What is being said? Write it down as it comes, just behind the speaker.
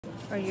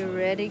Are you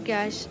ready,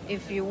 guys?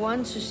 If you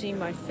want to see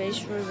my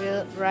face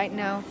reveal right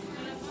now,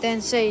 then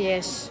say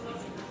yes.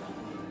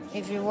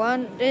 If you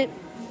want it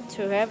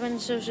to happen,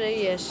 so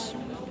say yes.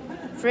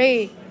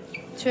 3,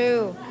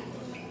 2,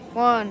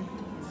 1.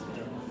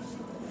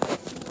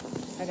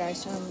 Hi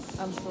guys,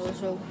 I'm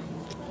Frozo.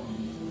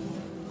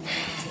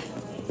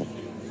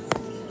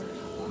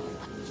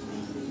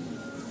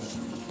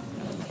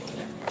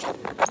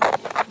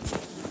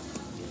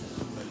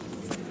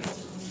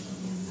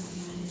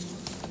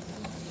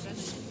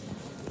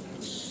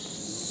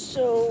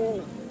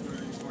 So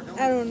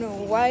I don't know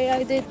why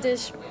I did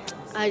this.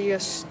 I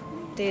just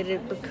did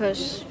it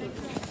because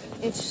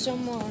if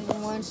someone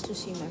wants to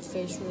see my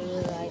face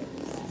really, I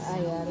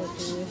gotta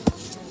do it.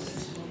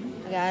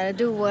 I gotta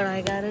do what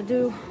I gotta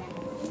do.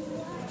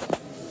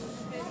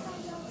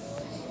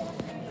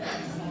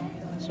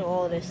 So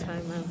all this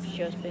time I've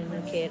just been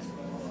a kid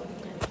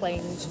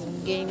playing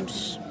some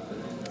games.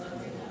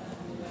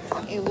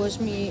 It was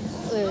me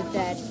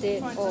that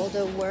did all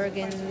the work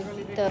in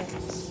the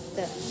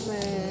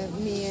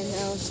me and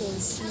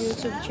Elsa's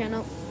YouTube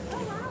channel.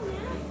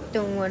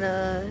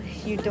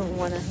 You don't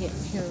wanna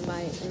hear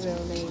my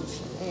real name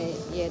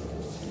yet.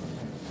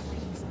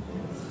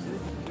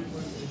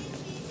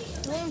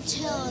 Don't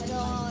tell a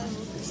dog.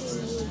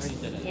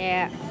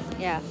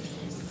 Yeah.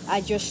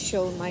 I just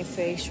showed my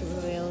face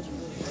revealed.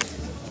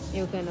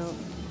 You can know.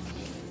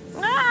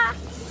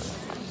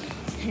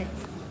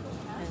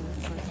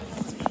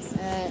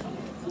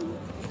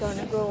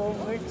 Gonna go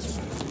over to.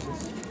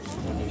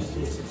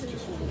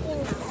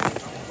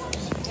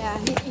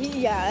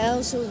 Yeah,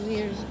 also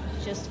we're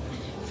just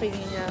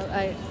freaking out.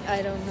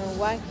 I don't know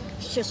why.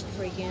 It's just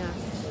freaking out.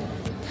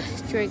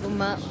 Dragon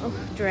mouth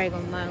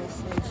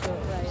also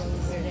right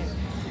over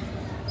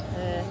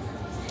there.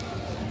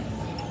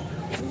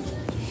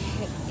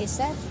 Is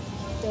that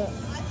the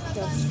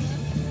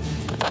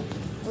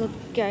look,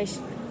 guys?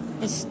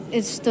 It's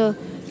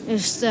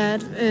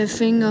that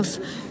thing of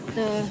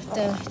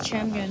the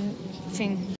champion thing.